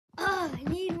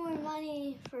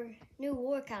money for new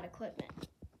workout equipment.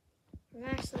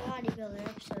 Master Bodybuilder,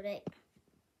 episode 8.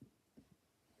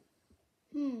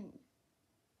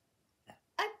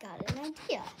 I've got an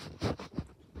idea.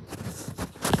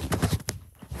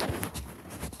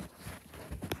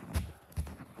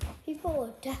 People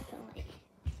will definitely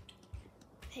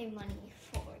pay money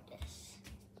for this.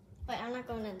 Wait, I'm not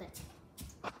going in there.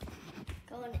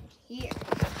 Going in here.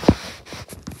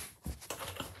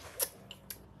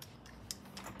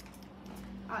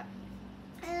 Alright.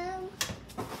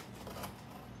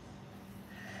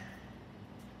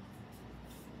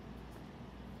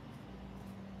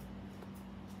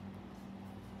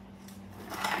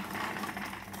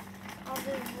 I'll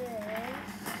do this.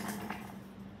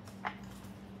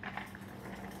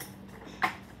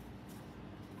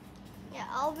 Yeah,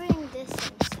 I'll bring this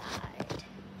inside.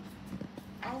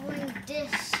 I'll bring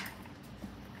this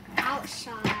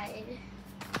outside.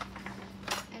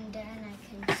 And then I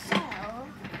can sell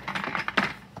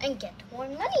and get more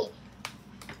money.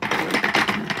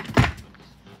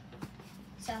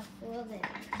 So we'll do.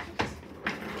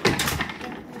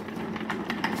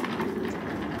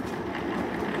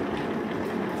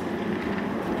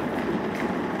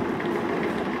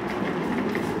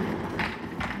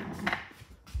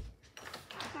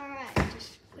 Alright,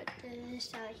 just put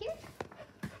this out here.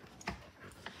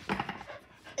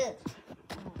 And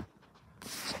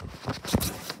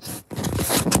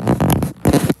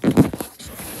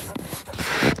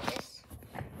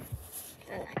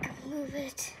I can move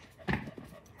it.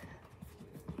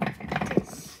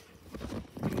 This.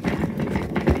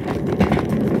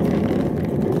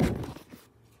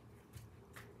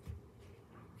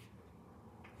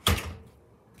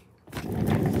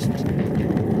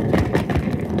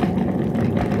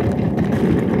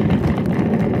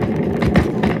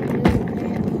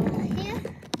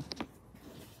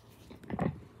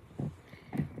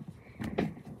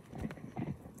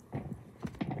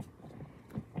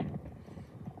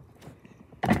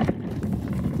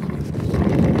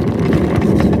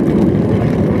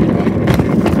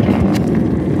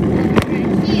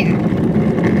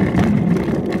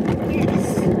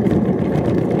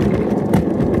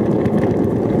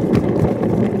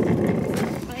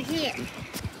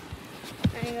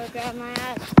 Grab my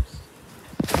items.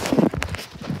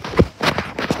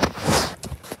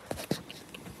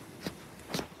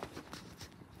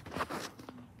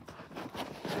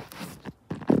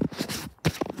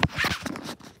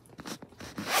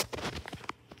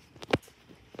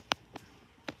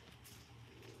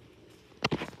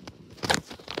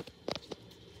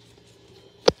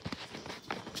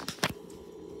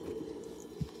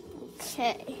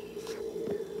 Okay,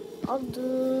 I'll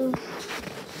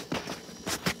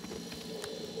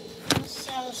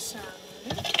sell some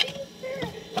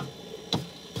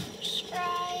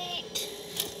Sprite.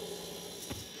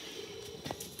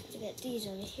 Get these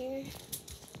over here.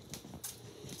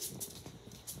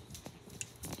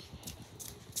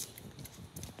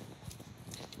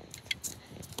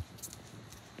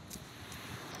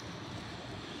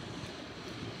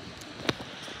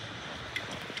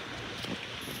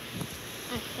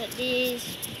 I put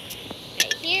these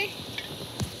right here.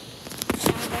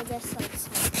 Now I'll just like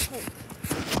some Coke.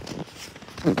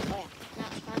 Oh yeah,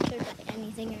 not sponsored by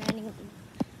anything or anyone.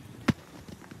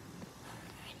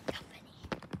 Any company.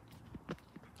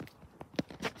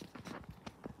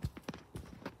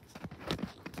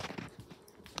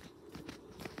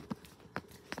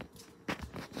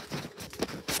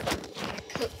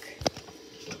 Coke.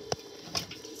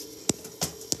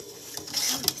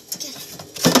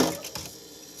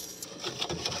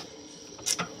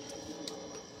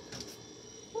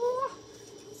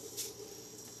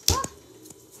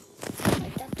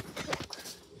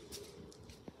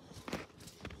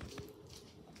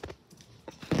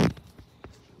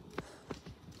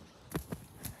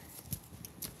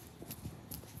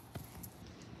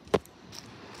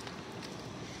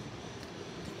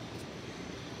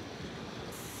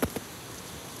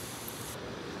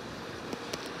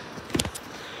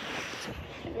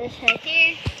 This right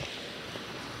here,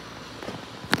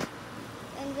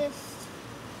 and this,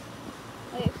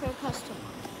 wait for a customer.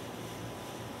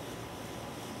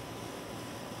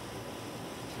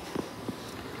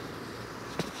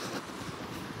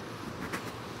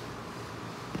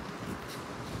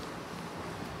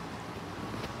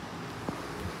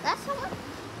 That's someone?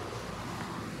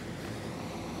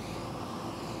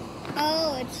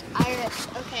 Oh, it's Iris,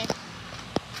 okay.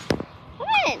 Come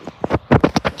in.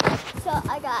 So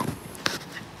I got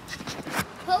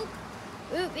Coke,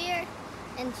 root beer,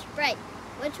 and Sprite.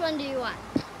 Which one do you want?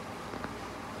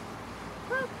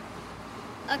 Coke.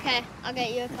 Okay, I'll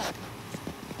get you a Coke.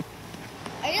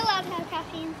 Are you allowed to have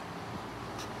caffeine?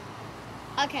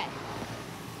 Okay.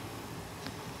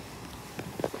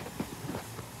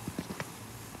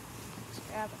 Let's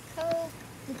grab a Coke.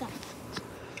 Look up.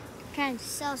 Trying to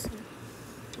sell some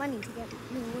money to get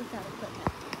new workout equipment.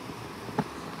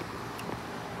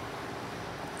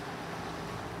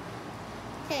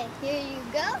 Okay, here you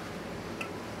go.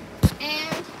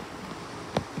 And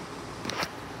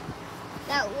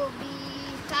that will be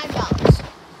 $5.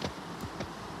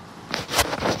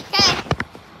 Okay,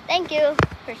 thank you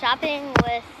for shopping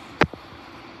with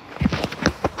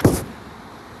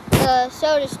the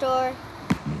soda store.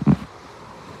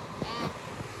 And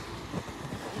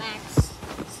Max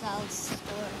sells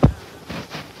store.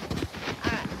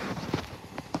 Alright,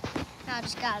 now I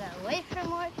just gotta wait for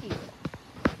more people.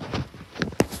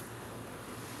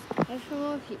 Wait for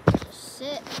more people. Just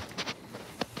sit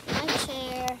in my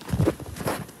chair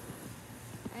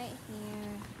right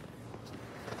here.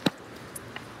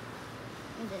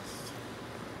 And just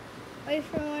wait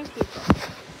for more people.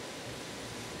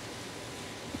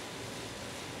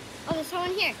 Oh, there's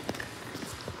someone here.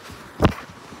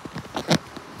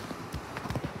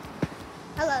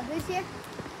 Hello, who's here?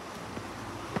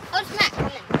 Oh, it's Matt. Come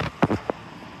in.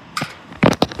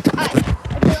 Alright,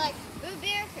 would you like root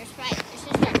beer or Sprite? It's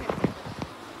just Sprite.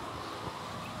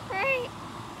 Right.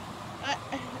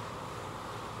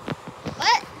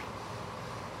 What?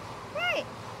 Right.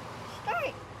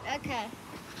 Start. Okay.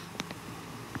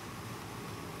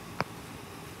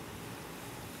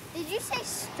 Did you say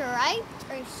stripe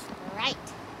or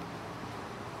Sprite?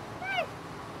 Right.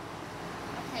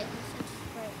 Okay, you said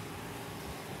Sprite.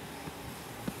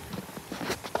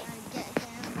 Gotta get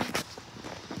him.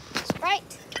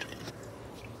 Sprite.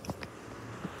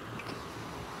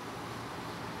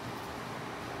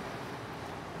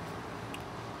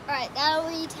 Alright, that'll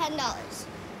be $10.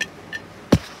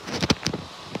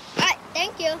 Alright,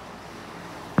 thank you.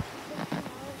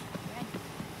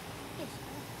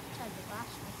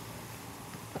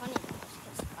 $20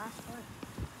 because the last one.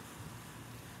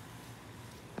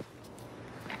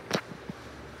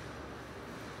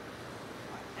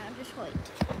 Now just wait.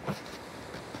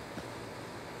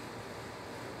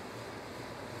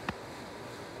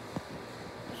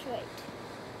 Just wait.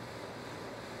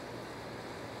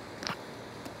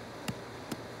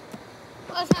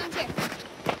 Oh, someone's here.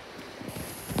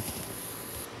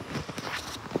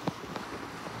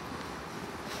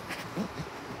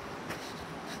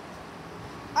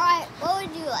 Alright, what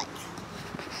would you like?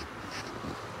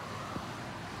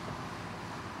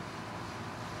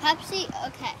 Pepsi?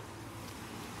 Okay.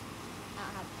 I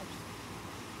don't have Pepsi.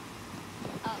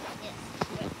 Oh, yes.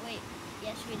 Wait.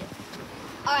 Yes, we do.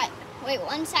 Alright, wait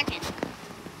 1 second.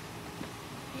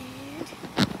 And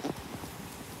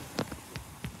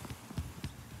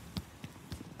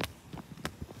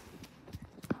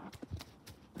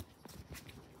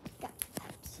got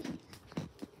Pepsi.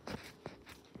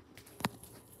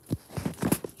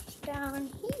 It's down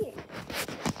here.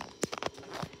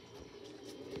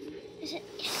 Is it?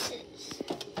 Yes, it is.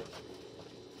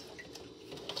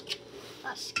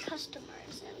 Us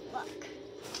customers and luck.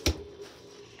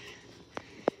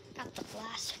 Got the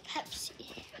glass of Pepsi.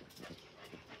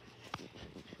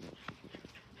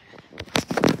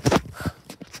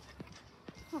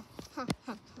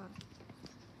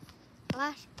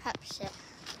 Last Pepsi.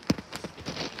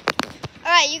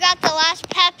 Alright, you got the last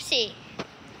Pepsi.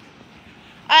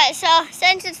 Alright, so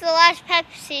since it's the last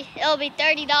Pepsi, it'll be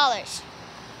 $30.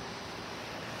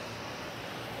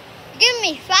 You giving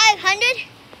me $500?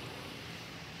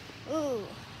 Ooh.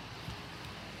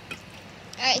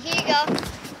 Alright, here you go.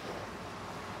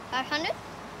 500?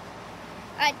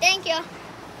 Alright, thank you.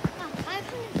 Oh,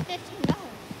 $515.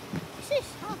 This is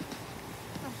huh?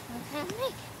 What can I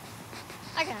make?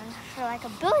 I got enough for like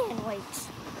 1 billion weights.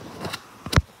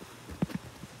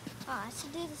 Oh, I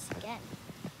should do this again.